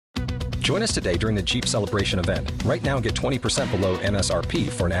Join us today during the Jeep Celebration event. Right now, get 20% below MSRP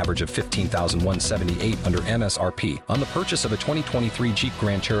for an average of $15,178 under MSRP on the purchase of a 2023 Jeep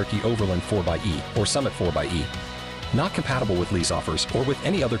Grand Cherokee Overland 4xE or Summit 4xE. Not compatible with lease offers or with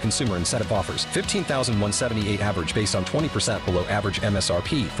any other consumer incentive offers. $15,178 average based on 20% below average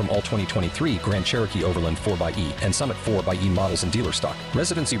MSRP from all 2023 Grand Cherokee Overland 4xE and Summit 4xE models in dealer stock.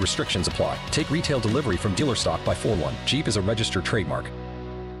 Residency restrictions apply. Take retail delivery from dealer stock by 4/1. Jeep is a registered trademark.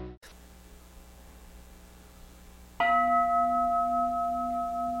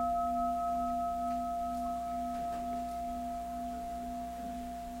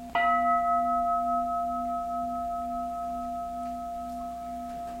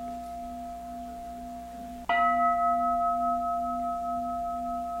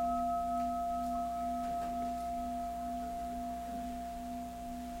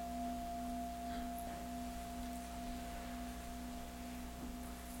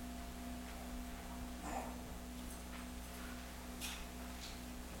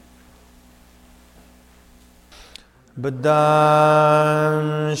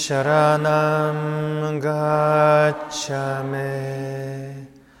 Buddham Sharanam Gacchami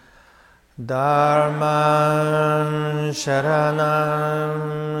Dharmam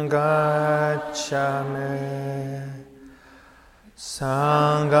Sharanam Gacchami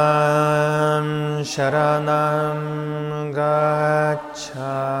Sangham Sharanam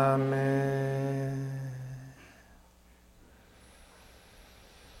Gacchami.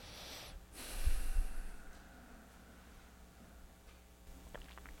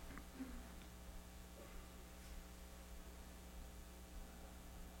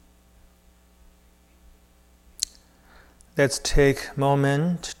 Let's take a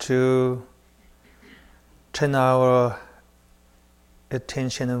moment to turn our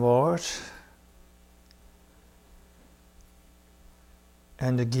attention inward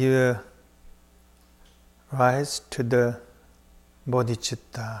and give rise to the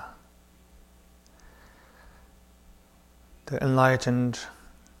bodhicitta, the enlightened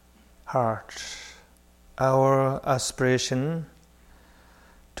heart, our aspiration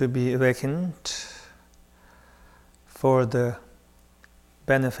to be awakened for the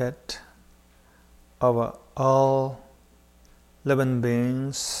benefit of all living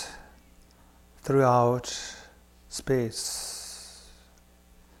beings throughout space.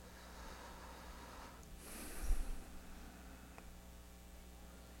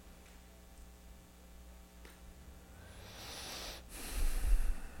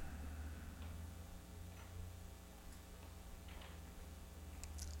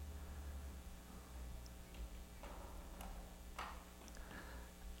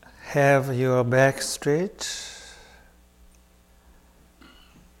 Have your back straight.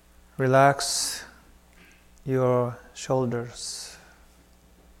 Relax your shoulders.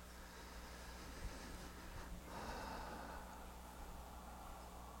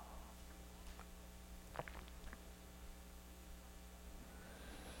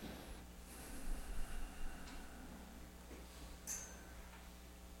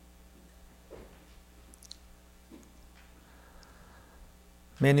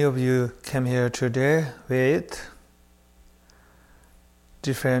 Many of you came here today with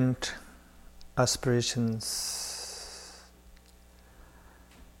different aspirations.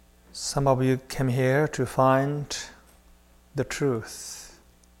 Some of you came here to find the truth.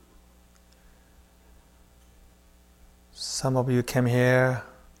 Some of you came here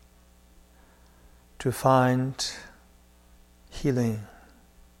to find healing,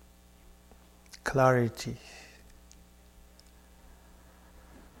 clarity.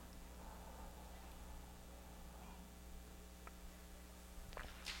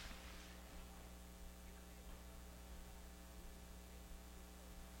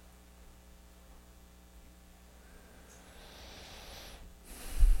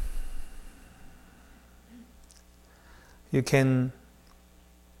 You can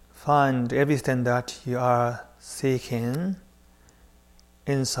find everything that you are seeking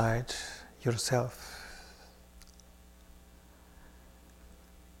inside yourself.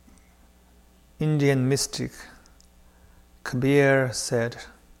 Indian mystic Kabir said,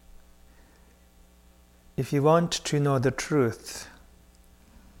 "If you want to know the truth,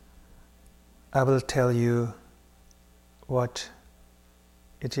 I will tell you what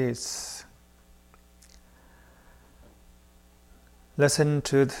it is. Listen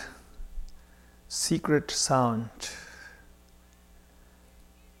to the secret sound,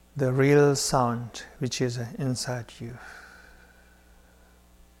 the real sound which is inside you."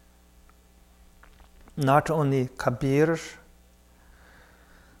 Not only Kabir,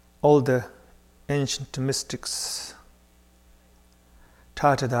 all the ancient mystics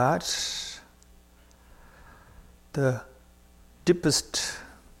taught that the deepest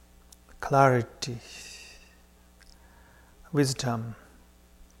clarity, wisdom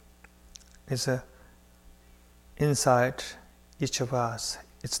is inside each of us.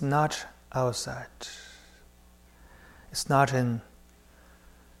 It's not outside. It's not in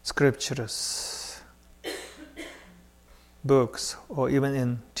scriptures, books, or even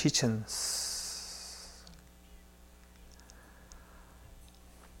in teachings.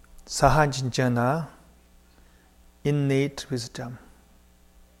 Sahajnana, innate wisdom.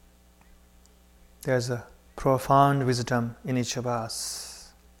 There's a profound wisdom in each of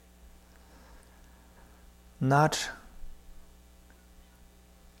us. Not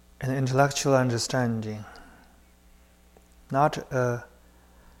an intellectual understanding, not a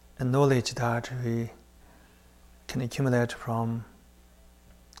knowledge that we can accumulate from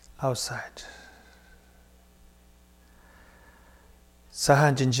outside.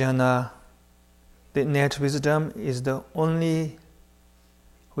 Sahajnana, the innate wisdom, is the only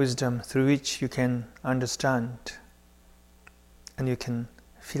wisdom through which you can understand and you can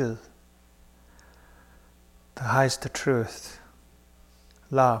feel the highest truth,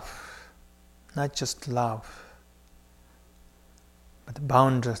 love, not just love, but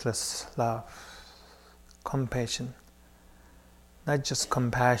boundless love, compassion, not just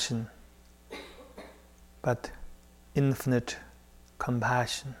compassion, but infinite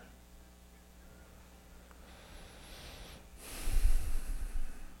compassion.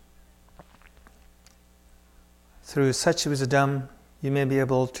 Through such wisdom, you may be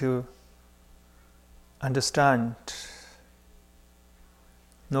able to understand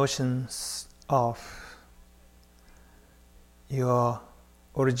notions of your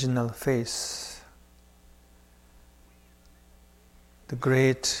original face, the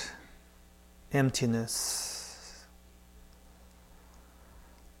great emptiness,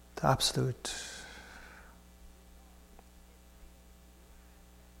 the absolute.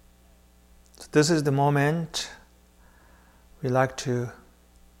 So this is the moment we like to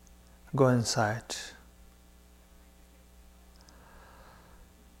go inside.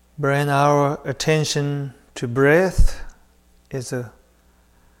 Bring our attention to breath is a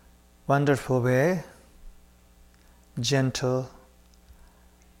wonderful way, gentle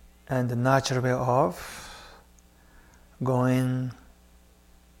and natural way of going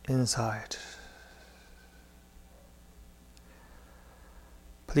inside.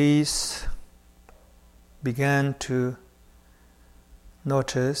 Please begin to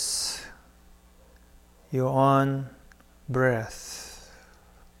notice your own breath.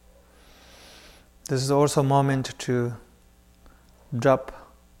 This is also a moment to drop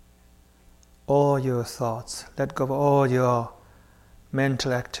all your thoughts, let go of all your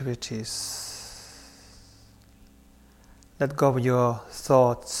mental activities, let go of your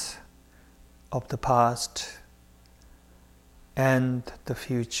thoughts of the past and the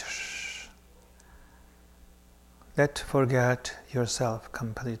future. Let forget yourself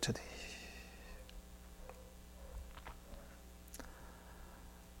completely.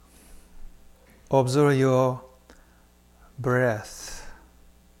 Observe your breath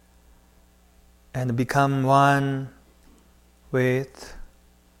and become one with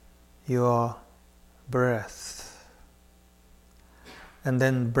your breath. And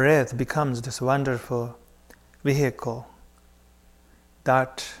then breath becomes this wonderful vehicle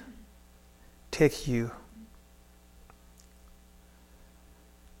that takes you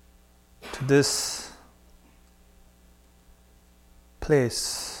to this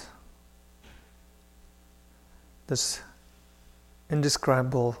place, this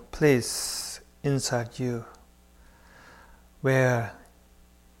indescribable place inside you where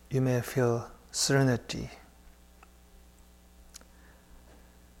you may feel serenity.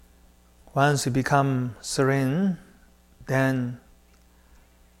 Once you become serene, then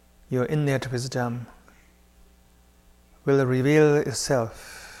your innate wisdom will reveal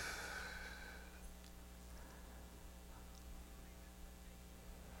itself.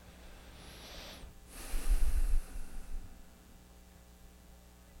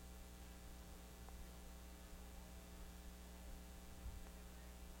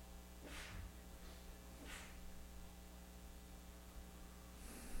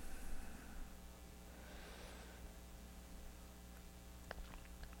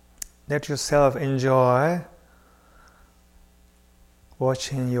 Let yourself enjoy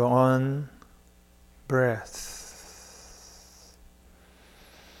watching your own breath.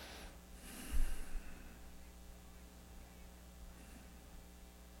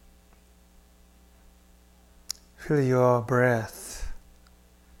 Feel your breath.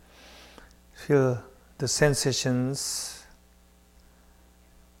 Feel the sensations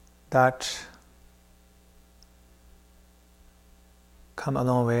that come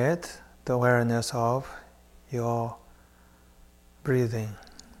along with the awareness of your breathing.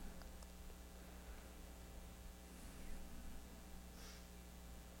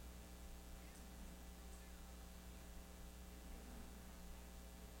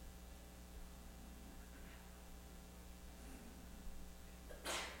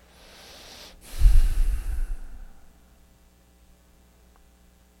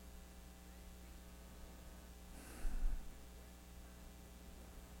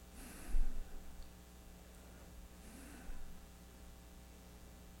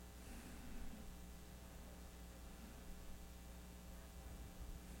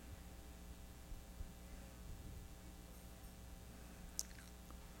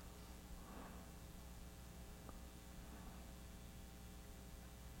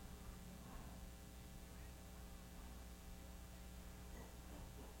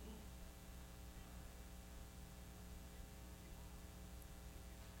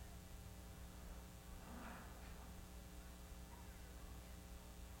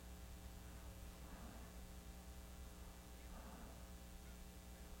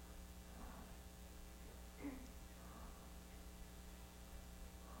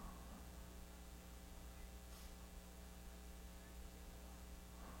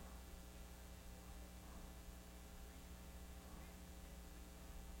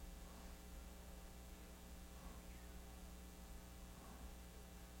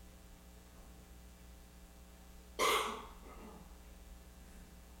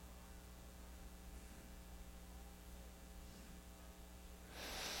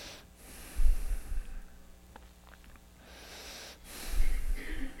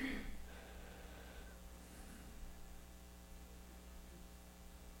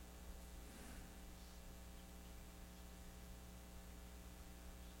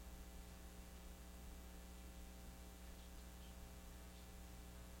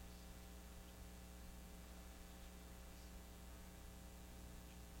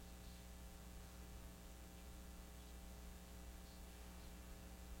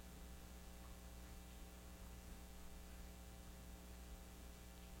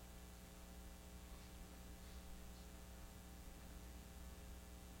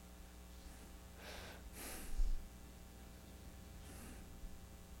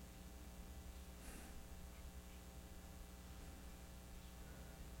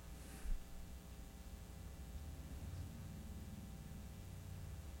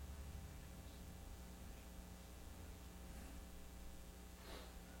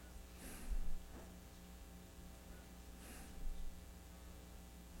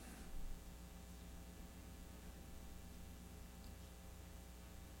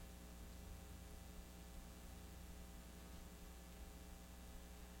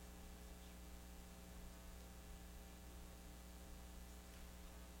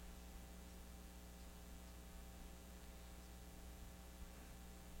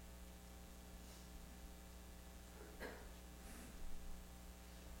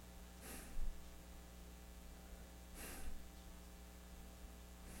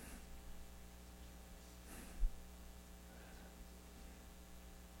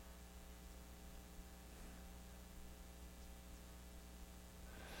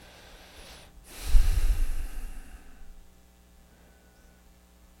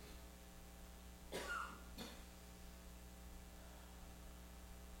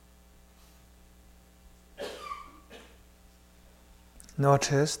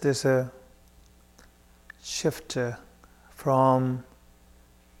 Notice there's a shift from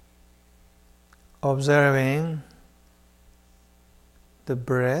observing the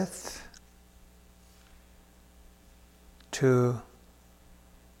breath to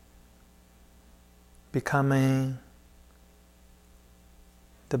becoming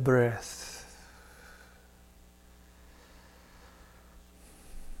the breath.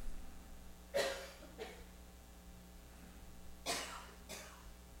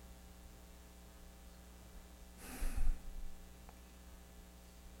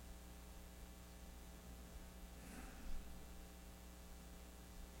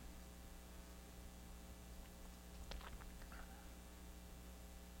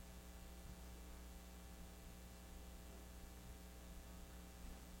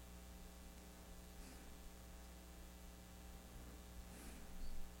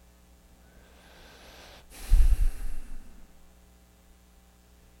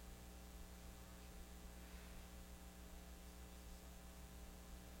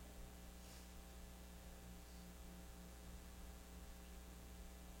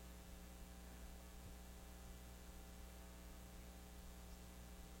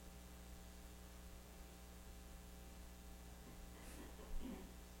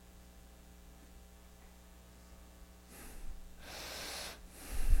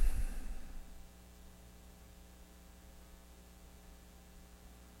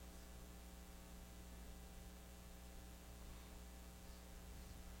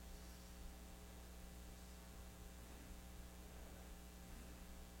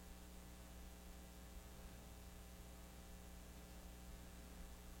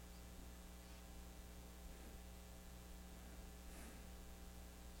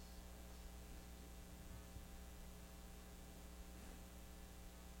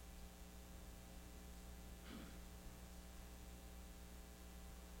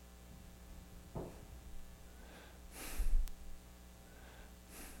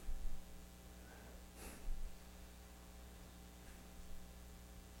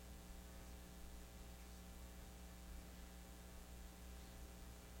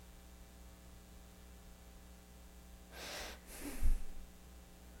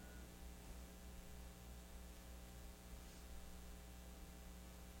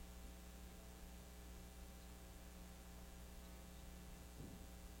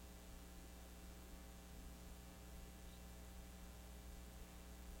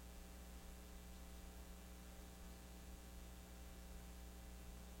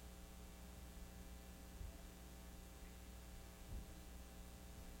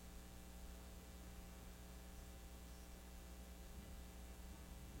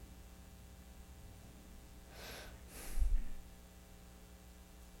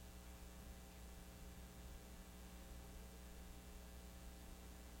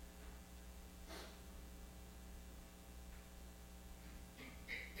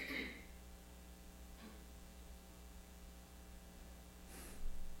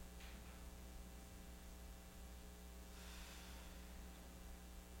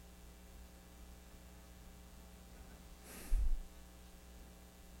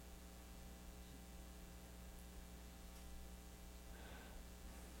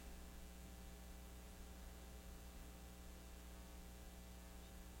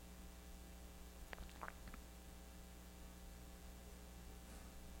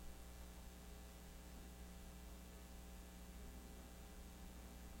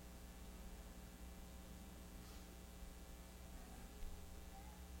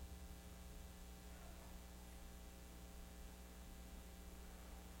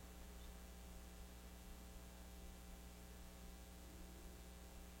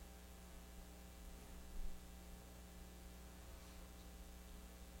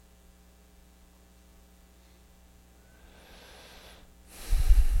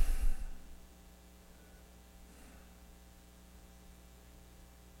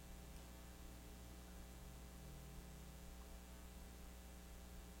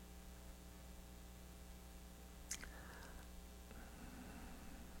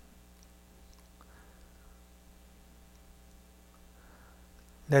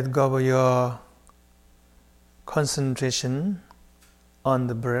 let go of your concentration on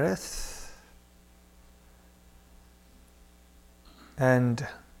the breath and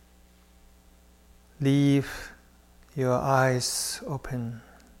leave your eyes open.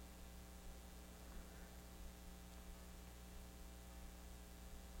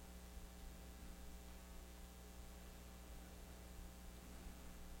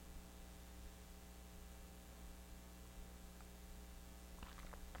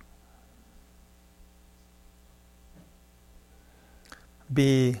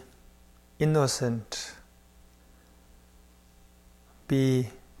 Be innocent. Be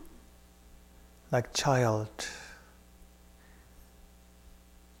like child.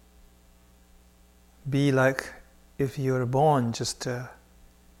 Be like if you were born just a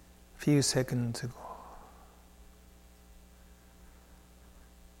few seconds ago.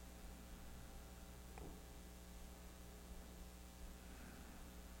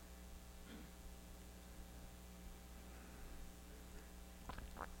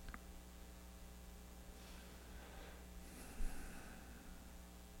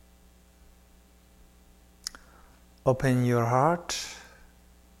 Open your heart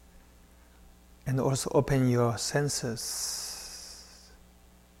and also open your senses.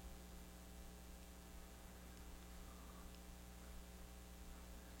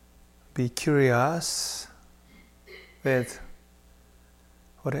 Be curious with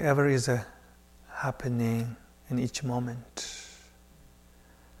whatever is happening in each moment.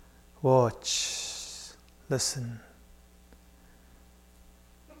 Watch, listen,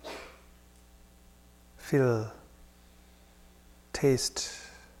 feel, taste.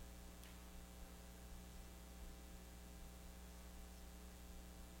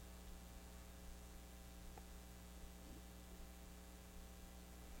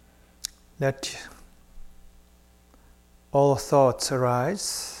 Let all thoughts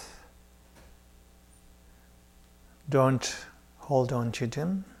arise. Don't hold on to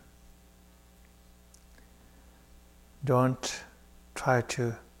them. Don't try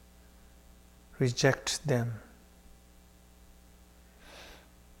to reject them.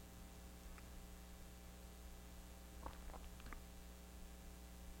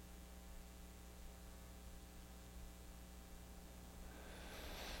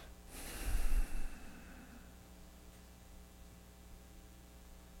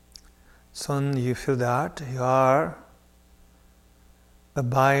 Soon you feel that you are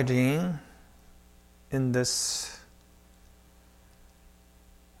abiding in this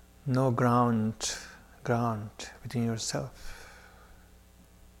no ground within yourself.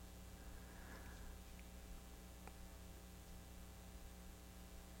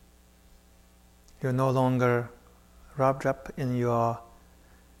 You're no longer wrapped up in your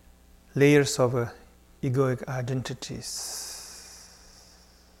layers of egoic identities.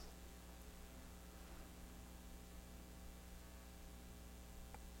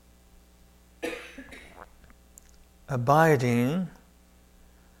 Abiding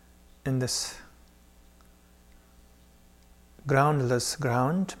in this groundless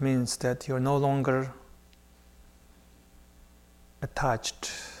ground means that you're no longer attached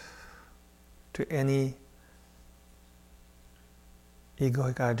to any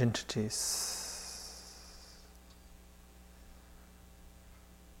egoic identities.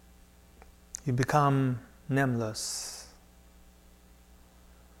 You become nameless.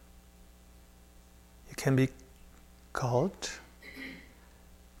 You can be called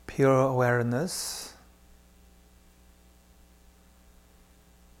pure awareness.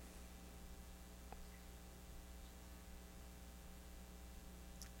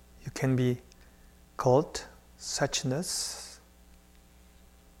 You can be called suchness.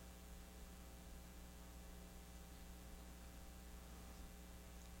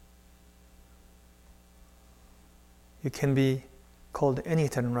 You can be called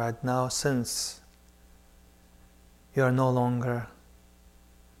anything right now, since you are no longer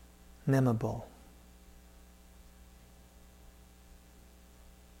nameable.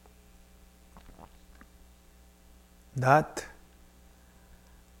 That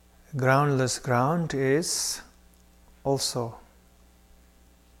groundless ground is also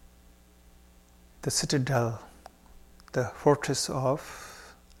the citadel, the fortress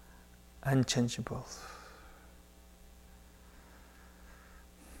of unchangeable.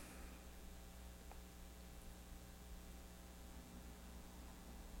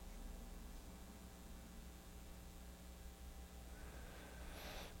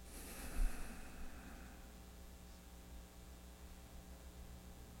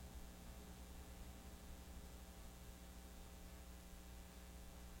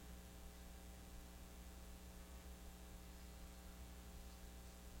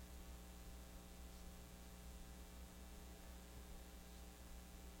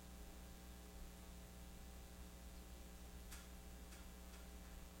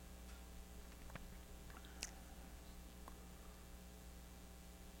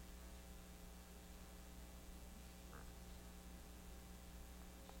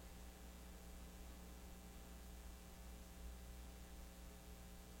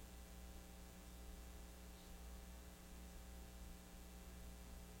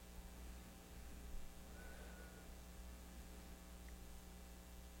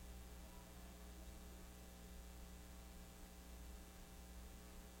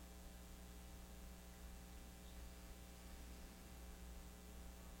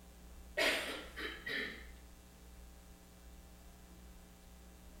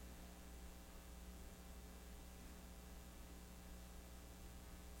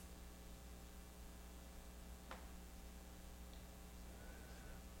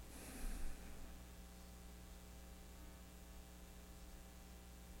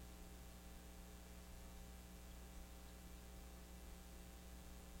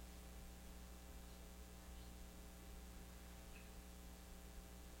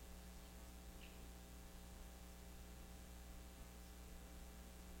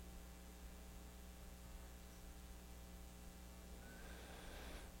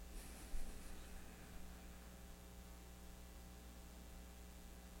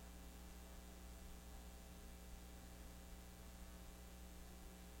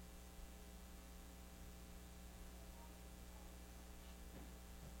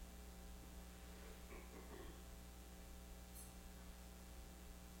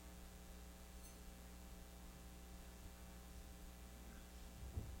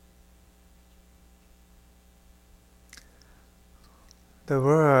 The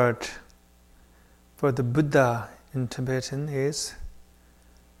word for the Buddha in Tibetan is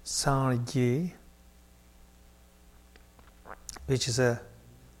Sangye, which is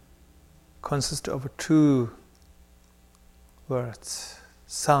consists of two words.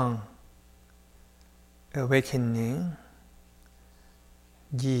 Sang, awakening,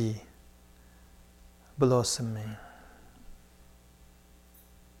 Yi, blossoming.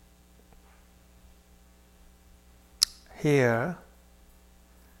 Here,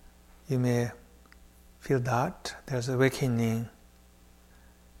 you may feel that there's awakening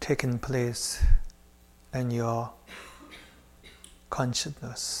taking place in your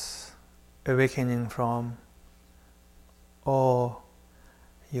consciousness, awakening from all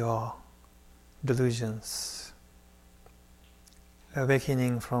your delusions,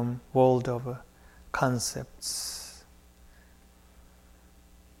 awakening from world of concepts.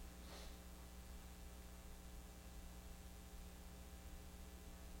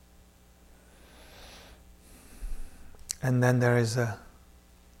 And then there is a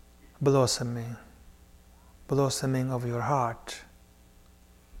blossoming of your heart,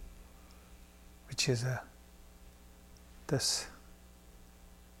 which is this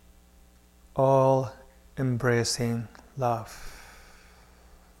all-embracing love.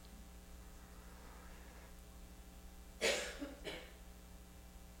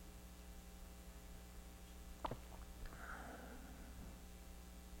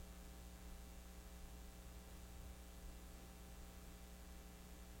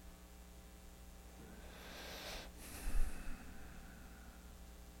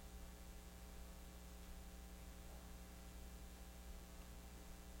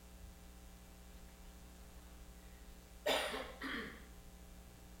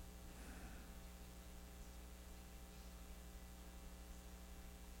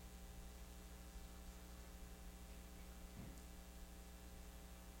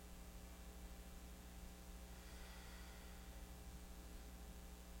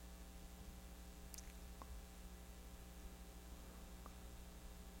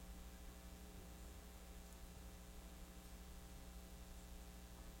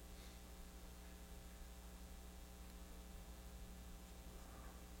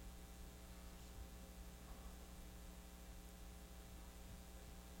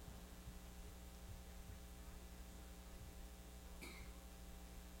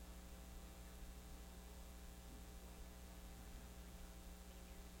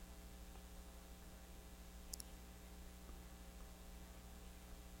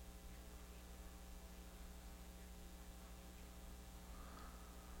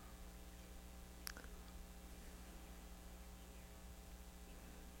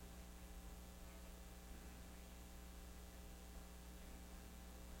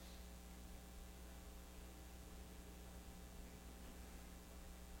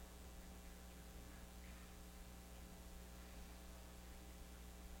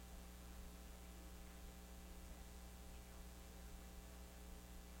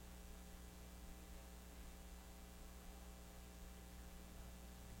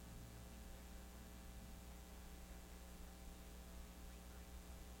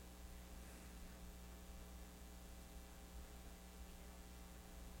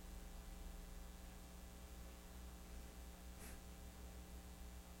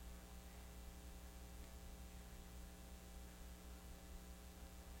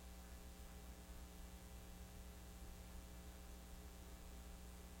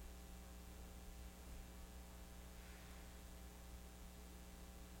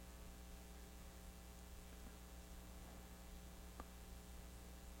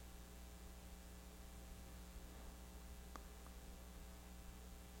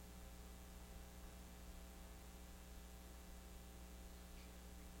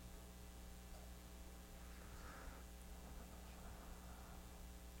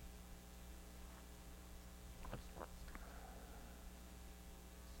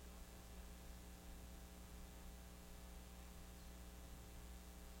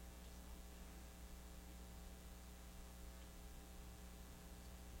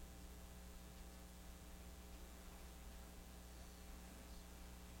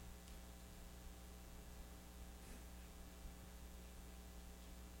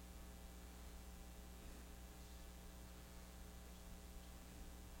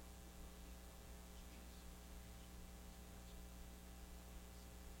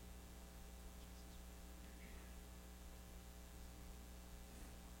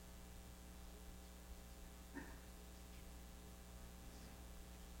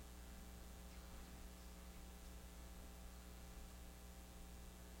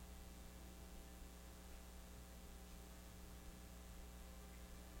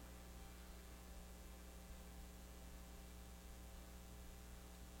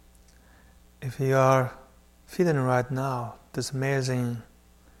 If you are feeling right now this amazing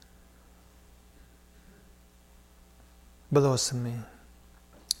blossoming,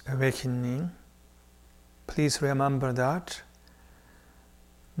 awakening, please remember that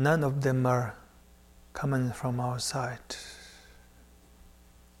none of them are coming from outside.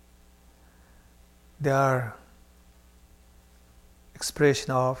 They are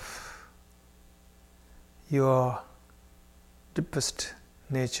expression of your deepest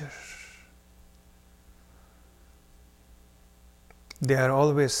nature. They are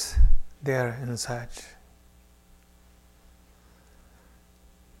always there inside.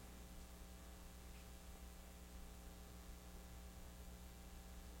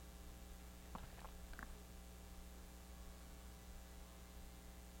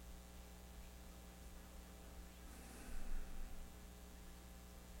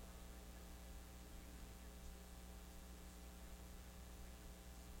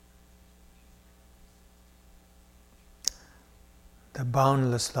 The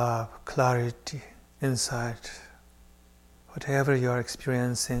boundless love, clarity inside, whatever you are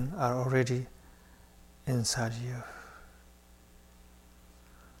experiencing are already inside you.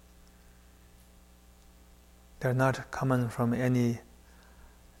 They're not coming from any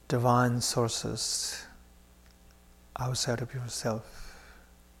divine sources outside of yourself.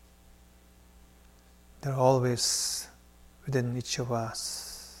 They're always within each of us.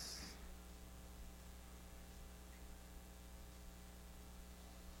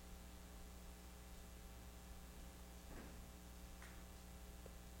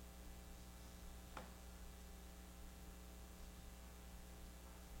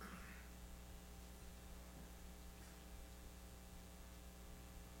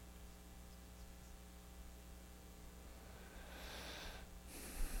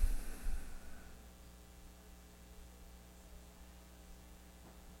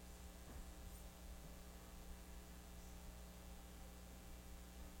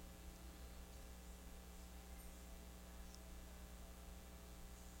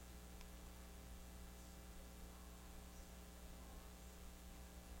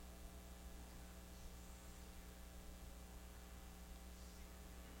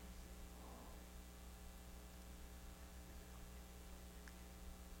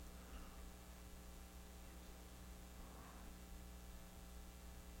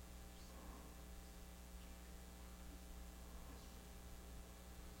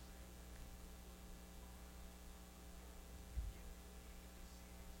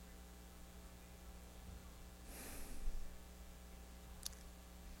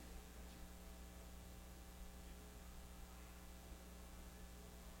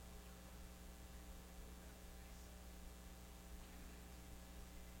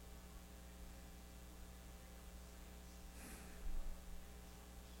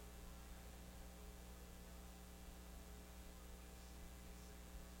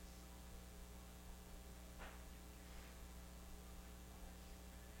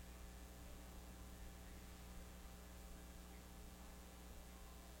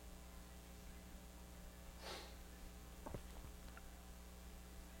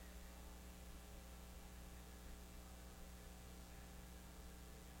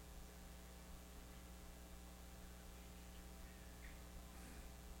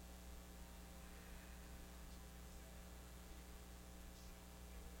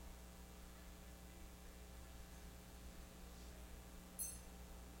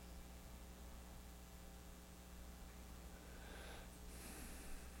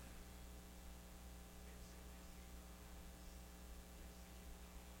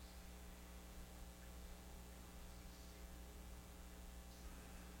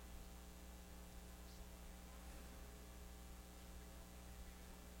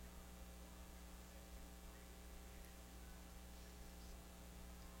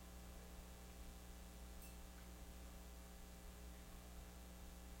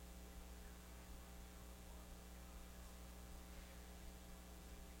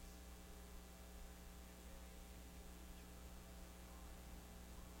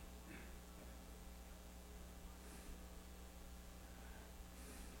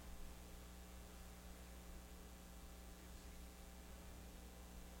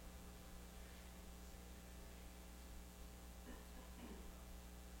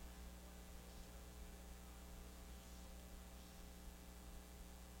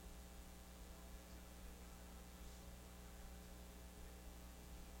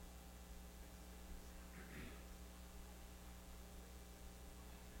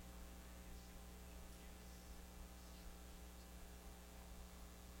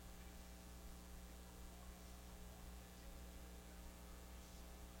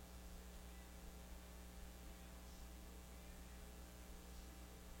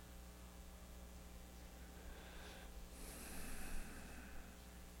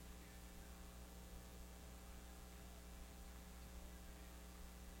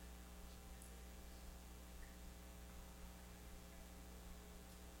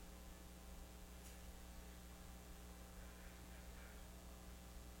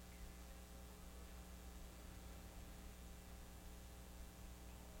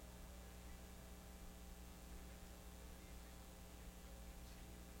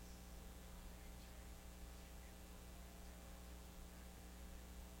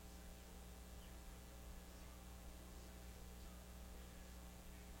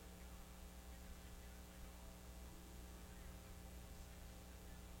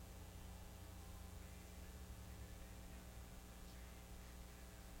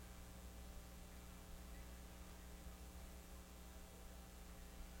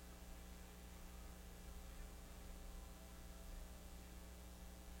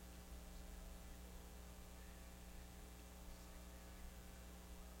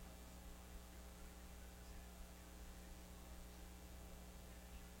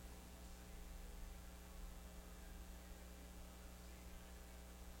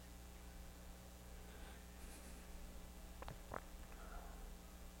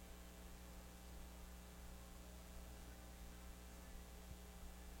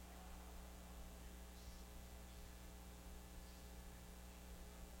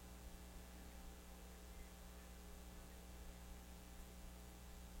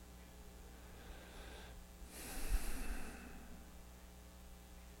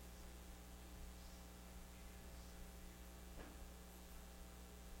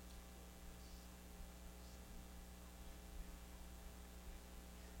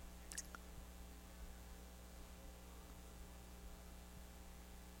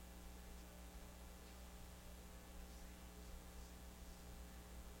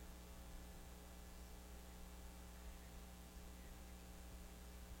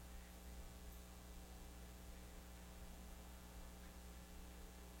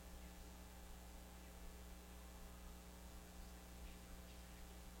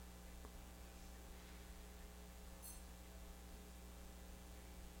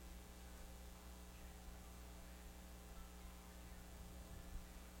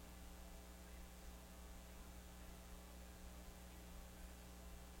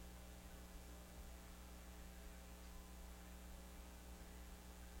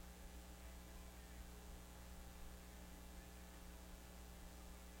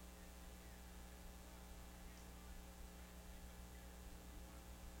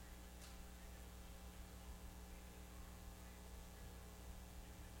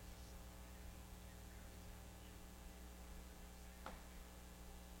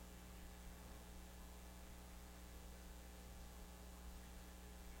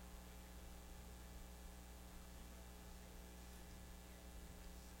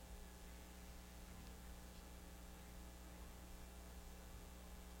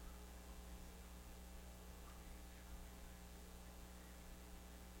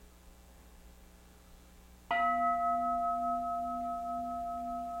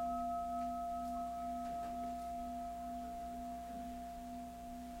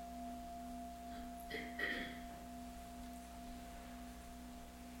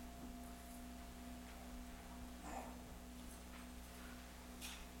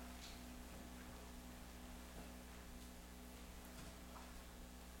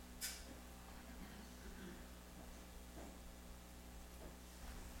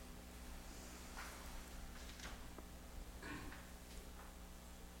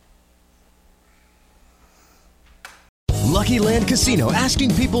 Lucky Land Casino, asking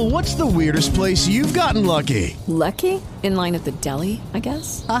people, what's the weirdest place you've gotten lucky? Lucky? In line at the deli, I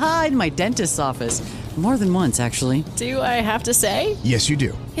guess? Aha, in my dentist's office. More than once, actually. Do I have to say? Yes, you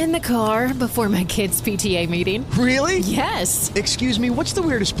do. In the car before my kids' PTA meeting. Really? Yes. Excuse me, what's the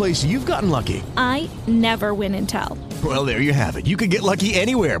weirdest place you've gotten lucky? I never win and tell. Well, there you have it. You can get lucky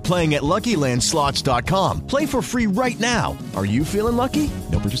anywhere, playing at LuckyLandSlots.com. Play for free right now. Are you feeling lucky?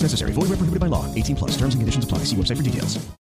 No purchase necessary. Void where prohibited by law. 18 plus. Terms and conditions apply. See website for details.